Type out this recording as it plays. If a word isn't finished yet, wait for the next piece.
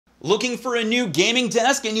Looking for a new gaming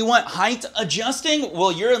desk and you want height adjusting?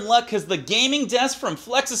 Well, you're in luck because the gaming desk from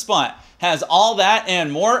Flexispot has all that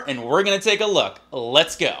and more, and we're gonna take a look.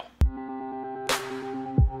 Let's go.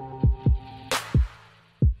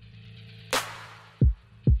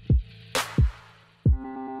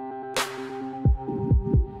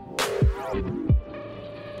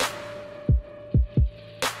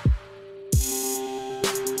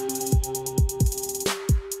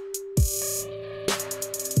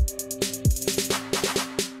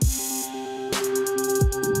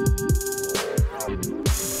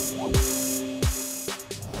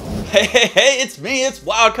 Hey, it's me, it's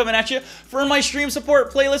Wild coming at you for my stream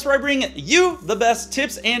support playlist where I bring you the best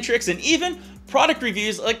tips and tricks and even product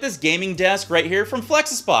reviews like this gaming desk right here from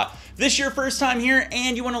Flexispot. This is your first time here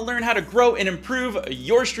and you want to learn how to grow and improve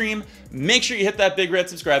your stream, make sure you hit that big red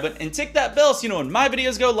subscribe button and tick that bell so you know when my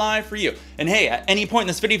videos go live for you. And hey, at any point in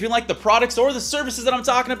this video, if you like the products or the services that I'm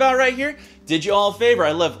talking about right here, did you all a favor?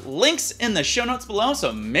 I left links in the show notes below,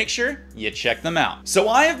 so make sure you check them out. So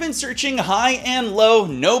I have been searching high and low,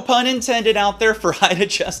 no pun intended, out there for height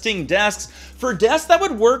adjusting desks, for desks that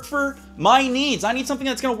would work for my needs. I need something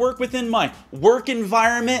that's gonna work within my work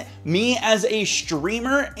environment, me as a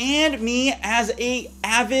streamer, and me as a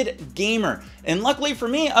avid gamer. And luckily for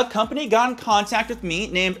me, a company got in contact with me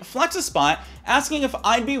named Flexispot asking if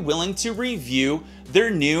I'd be willing to review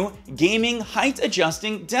their new gaming height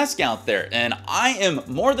adjusting desk out there. And I am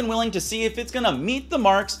more than willing to see if it's gonna meet the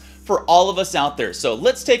marks for all of us out there. So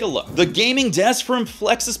let's take a look. The gaming desk from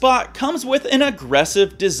Flexispot comes with an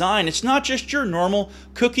aggressive design. It's not just your normal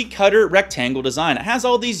cookie cutter rectangle design. It has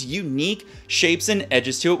all these unique shapes and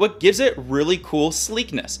edges to it, what gives it really cool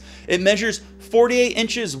sleekness. It measures 48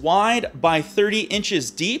 inches wide by 30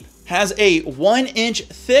 inches deep, has a 1-inch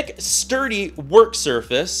thick, sturdy work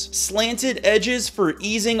surface, slanted edges for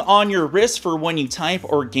easing on your wrist for when you type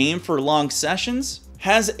or game for long sessions,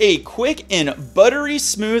 has a quick and buttery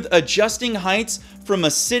smooth adjusting heights from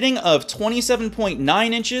a sitting of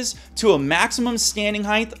 27.9 inches to a maximum standing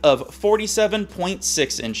height of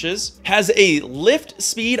 47.6 inches, has a lift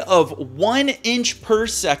speed of 1 inch per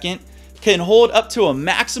second, can hold up to a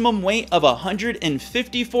maximum weight of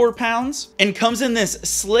 154 pounds, and comes in this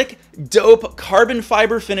slick, dope carbon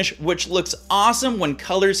fiber finish, which looks awesome when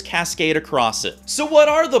colors cascade across it. So what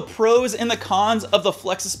are the pros and the cons of the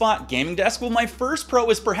Flexispot gaming desk? Well, my first pro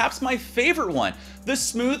is perhaps my favorite one, the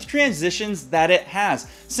smooth transitions that it has.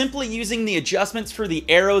 Simply using the adjustments for the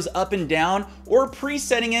arrows up and down, or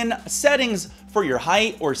presetting in settings for your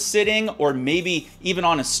height or sitting or maybe even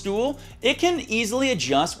on a stool, it can easily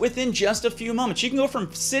adjust within just a few moments. You can go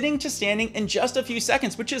from sitting to standing in just a few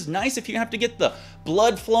seconds, which is nice if you have to get the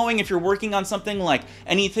blood flowing, if you're working on something like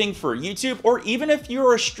anything for YouTube, or even if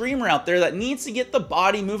you're a streamer out there that needs to get the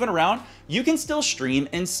body moving around, you can still stream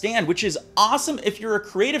and stand, which is awesome if you're a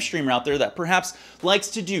creative streamer out there that perhaps likes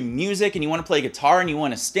to do music and you want to play guitar and you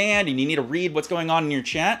want to stand and you need to read what's going on in your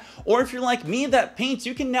chat. Or if you're like me that paints,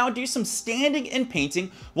 you can now do some standing and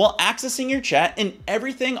painting while accessing your chat and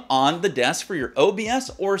everything on the desk for your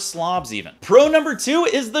OBS or slobs even. Pro number 2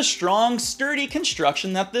 is the strong, sturdy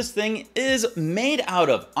construction that this thing is made out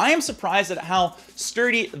of. I am surprised at how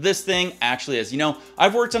sturdy this thing actually is. You know,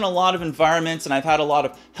 I've worked in a lot of environments and I've had a lot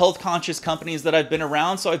of health conscious companies that I've been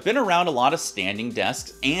around, so I've been around a lot of standing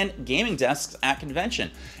desks and gaming desks at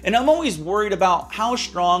convention. And I'm always worried about how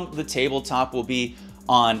strong the tabletop will be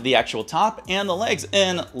on the actual top and the legs.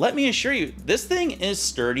 And let me assure you, this thing is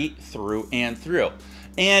sturdy through and through.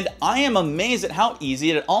 And I am amazed at how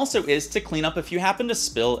easy it also is to clean up if you happen to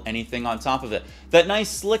spill anything on top of it. That nice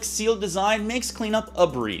slick sealed design makes cleanup a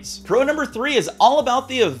breeze. Pro number 3 is all about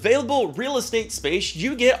the available real estate space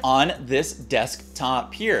you get on this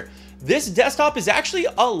desktop here. This desktop is actually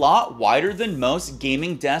a lot wider than most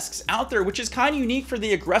gaming desks out there, which is kind of unique for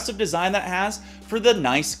the aggressive design that it has, for the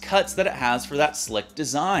nice cuts that it has for that slick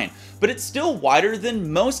design. But it's still wider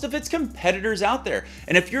than most of its competitors out there.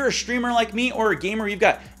 And if you're a streamer like me or a gamer, you've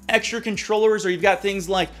got extra controllers, or you've got things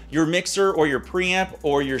like your mixer or your preamp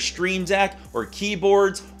or your stream deck or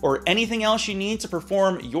keyboards or anything else you need to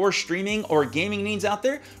perform your streaming or gaming needs out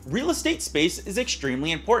there, real estate space is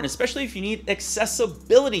extremely important, especially if you need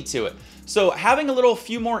accessibility to it. So having a little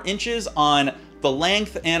few more inches on the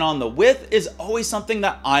length and on the width is always something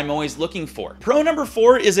that I'm always looking for. Pro number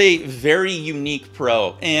 4 is a very unique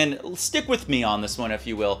pro, and stick with me on this one if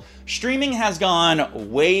you will. Streaming has gone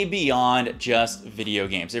way beyond just video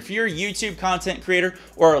games. If you're a YouTube content creator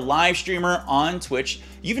or a live streamer on Twitch,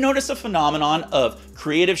 you've noticed a phenomenon of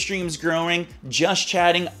creative streams growing, just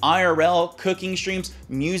chatting, IRL, cooking streams,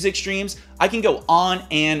 music streams. I can go on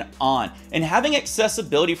and on. And having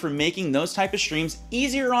accessibility for making those type of streams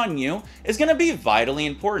easier on you is going to be vitally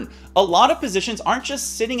important. A lot of positions aren't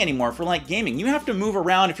just sitting anymore for like gaming. You have to move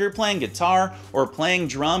around if you're playing guitar or playing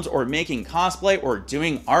drums or making cosplay or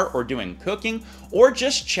doing art or doing cooking or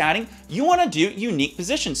just chatting. You want to do unique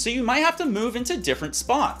positions, so you might have to move into different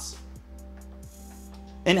spots.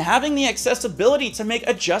 And having the accessibility to make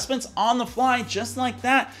adjustments on the fly just like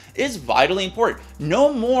that is vitally important.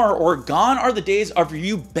 No more or gone are the days of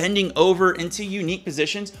you bending over into unique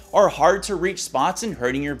positions or hard to reach spots and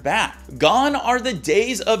hurting your back. Gone are the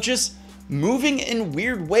days of just moving in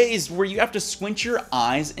weird ways where you have to squint your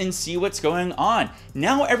eyes and see what's going on.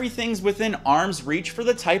 Now everything's within arm's reach for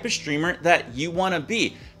the type of streamer that you want to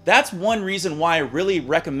be. That's one reason why I really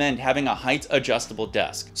recommend having a height adjustable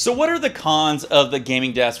desk. So what are the cons of the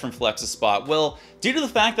gaming desk from Flexispot? Well, due to the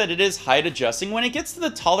fact that it is height adjusting, when it gets to the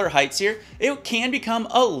taller heights here, it can become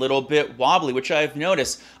a little bit wobbly, which I've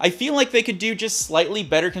noticed. I feel like they could do just slightly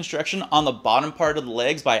better construction on the bottom part of the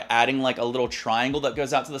legs by adding like a little triangle that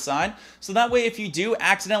goes out to the side. So that way, if you do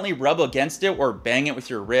accidentally rub against it or bang it with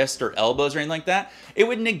your wrist or elbows or anything like that, it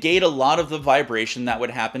would negate a lot of the vibration that would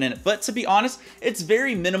happen in it. But to be honest, it's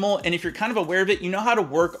very minimal, and if you're kind of aware of it, you know how to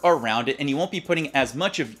work around it, and you won't be putting as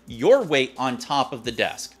much of your weight on top of the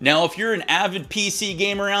desk. Now, if you're an avid PC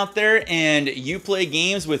gamer out there and you play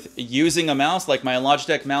games with using a mouse like my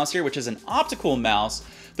Logitech mouse here, which is an optical mouse,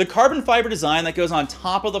 the carbon fiber design that goes on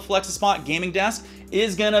top of the Flexispot gaming desk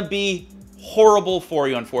is gonna be horrible for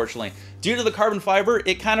you, unfortunately. Due to the carbon fiber,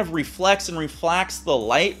 it kind of reflects and refracts the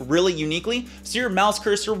light really uniquely, so your mouse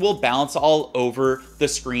cursor will bounce all over the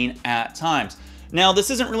screen at times. Now, this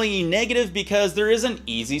isn't really negative because there is an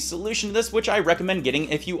easy solution to this, which I recommend getting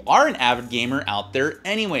if you are an avid gamer out there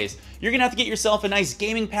anyways. You're gonna have to get yourself a nice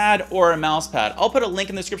gaming pad or a mouse pad. I'll put a link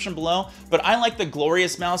in the description below, but I like the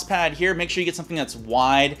Glorious mouse pad here. Make sure you get something that's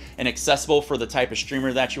wide and accessible for the type of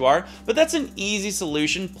streamer that you are, but that's an easy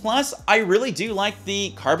solution. Plus, I really do like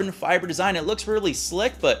the carbon fiber design. It looks really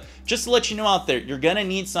slick, but just to let you know out there, you're gonna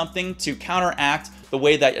need something to counteract the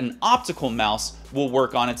way that an optical mouse will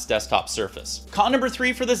work on its desktop surface. Con number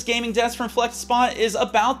 3 for this gaming desk from Flexispot is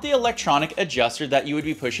about the electronic adjuster that you would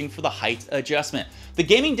be pushing for the height adjustment. The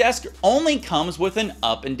gaming desk only comes with an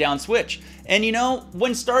up and down switch. And you know,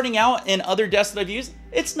 when starting out in other desks that I've used,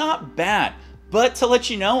 it's not bad. But to let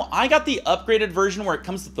you know, I got the upgraded version where it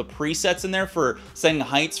comes with the presets in there for setting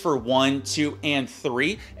heights for 1, 2, and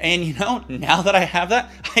 3. And you know, now that I have that,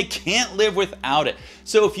 I can't live without it.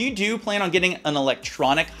 So if you do plan on getting an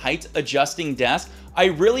electronic height adjusting desk, I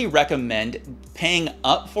really recommend paying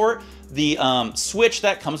up for the switch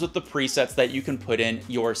that comes with the presets that you can put in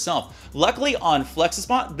yourself. Luckily on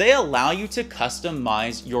Flexispot, they allow you to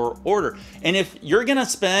customize your order. And if you're gonna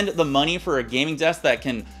spend the money for a gaming desk that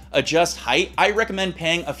can adjust height, I recommend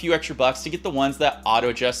paying a few extra bucks to get the ones that auto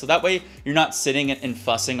adjust, so that way you're not sitting and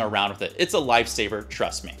fussing around with it. It's a lifesaver,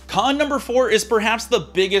 trust me. Con number 4 is perhaps the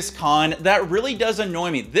biggest con that really does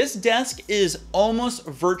annoy me. This desk is almost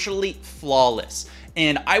virtually flawless,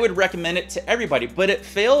 and I would recommend it to everybody, but it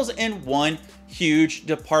fails in one huge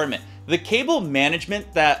department. The cable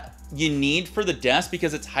management that you need for the desk,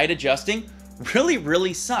 because it's height adjusting,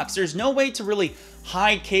 really sucks. There's no way to really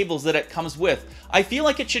hide cables that it comes with. I feel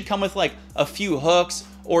like it should come with like a few hooks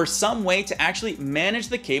or some way to actually manage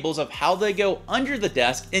the cables of how they go under the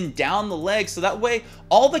desk and down the legs, so that way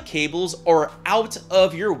all the cables are out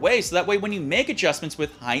of your way, so that way when you make adjustments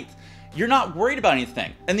with height, you're not worried about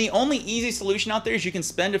anything. And the only easy solution out there is you can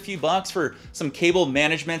spend a few bucks for some cable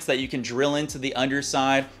managements that you can drill into the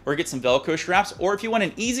underside or get some Velcro straps. Or if you want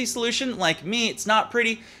an easy solution like me, it's not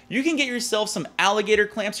pretty, you can get yourself some alligator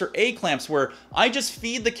clamps or A-clamps, where I just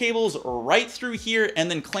feed the cables right through here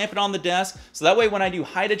and then clamp it on the desk. So that way when I do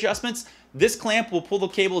height adjustments, this clamp will pull the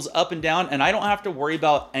cables up and down and I don't have to worry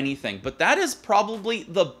about anything. But that is probably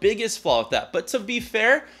the biggest flaw with that. But to be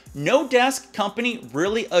fair, no desk company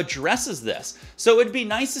really addresses this. So it'd be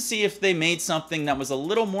nice to see if they made something that was a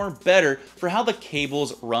little more better for how the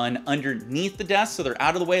cables run underneath the desk, so they're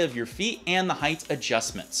out of the way of your feet and the height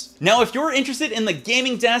adjustments. Now, if you're interested in the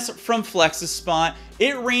gaming desk from Flexispot,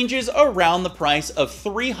 it ranges around the price of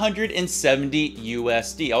 $370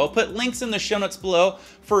 USD. I will put links in the show notes below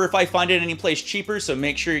for if I find it any place cheaper, so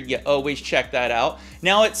make sure you always check that out.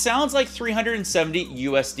 Now, it sounds like $370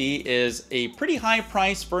 USD is a pretty high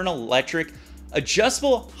price for an electric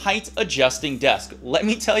adjustable height adjusting desk. Let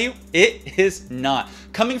me tell you, it is not.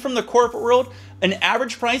 Coming from the corporate world, an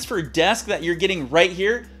average price for a desk that you're getting right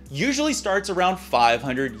here usually starts around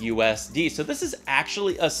 500 USD. So this is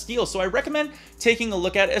actually a steal. So I recommend taking a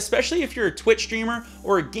look at it, especially if you're a Twitch streamer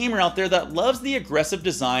or a gamer out there that loves the aggressive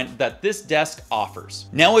design that this desk offers.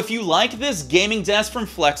 Now, if you like this gaming desk from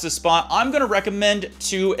Flexispot, I'm gonna recommend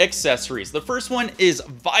 2 accessories. The first one is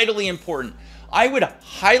vitally important. I would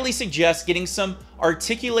highly suggest getting some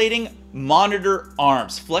articulating monitor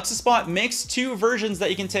arms. Flexispot makes 2 versions that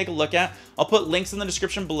you can take a look at. I'll put links in the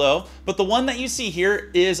description below, but the one that you see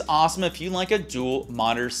here is awesome if you like a dual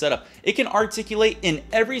monitor setup. It can articulate in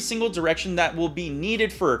every single direction that will be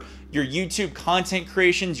needed for your YouTube content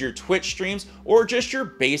creations, your Twitch streams, or just your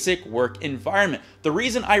basic work environment. The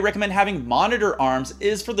reason I recommend having monitor arms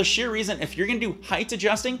is for the sheer reason if you're gonna do height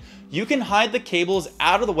adjusting, you can hide the cables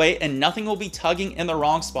out of the way and nothing will be tugging in the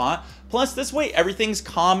wrong spot. Plus, this way everything's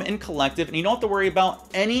calm and collective and you don't have to worry about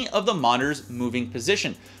any of the monitors moving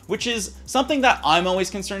position, which is something that I'm always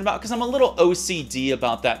concerned about because I'm a little OCD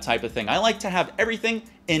about that type of thing. I like to have everything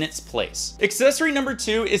in its place. Accessory number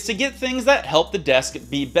 2 is to get things that help the desk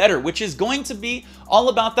be better, which is going to be all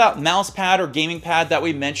about that mouse pad or gaming pad that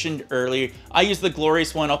we mentioned earlier. I use the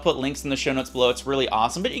glorious one. I'll put links in the show notes below. It's really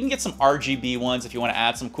awesome, but you can get some RGB ones if you want to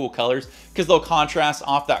add some cool colors because they'll contrast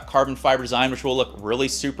off that carbon fiber design, which will look really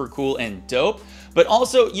super cool and dope. But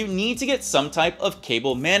also you need to get some type of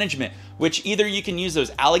cable management, which either you can use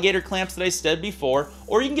those alligator clamps that I said before,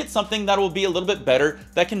 or you can get something that will be a little bit better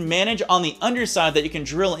that can manage on the underside that you can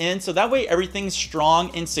drill in. So that way everything's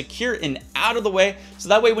strong and secure and out of the way. So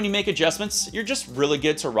that way when you make adjustments, you're just really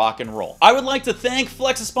good to rock and roll. I would like to thank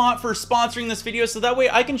Flexispot for sponsoring this video so that way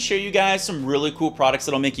I can show you guys some really cool products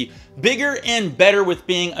that'll make you bigger and better with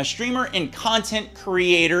being a streamer and content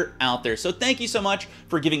creator out there. So thank you so much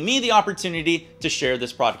for giving me the opportunity to share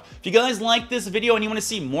this product. If you guys like this video and you want to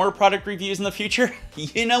see more product reviews in the future,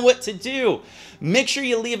 you know what to do. Make sure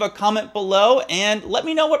you leave a comment below and let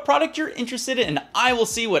me know what product you're interested in, and I will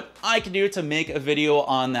see what I can do to make a video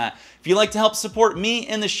on that. If you'd like to help support me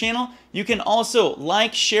and this channel, you can also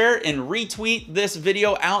like, share, and retweet this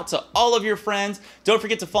video out to all of your friends. Don't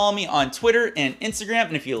forget to follow me on Twitter and Instagram.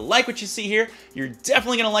 And if you like what you see here, you're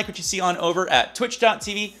definitely gonna like what you see on over at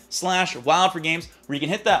twitch.tv/wildforgames, where you can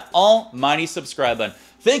hit that almighty subscribe button.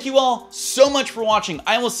 Thank you all so much for watching.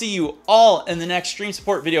 I will see you all in the next stream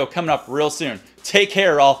support video coming up real soon. Take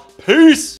care, all. Peace!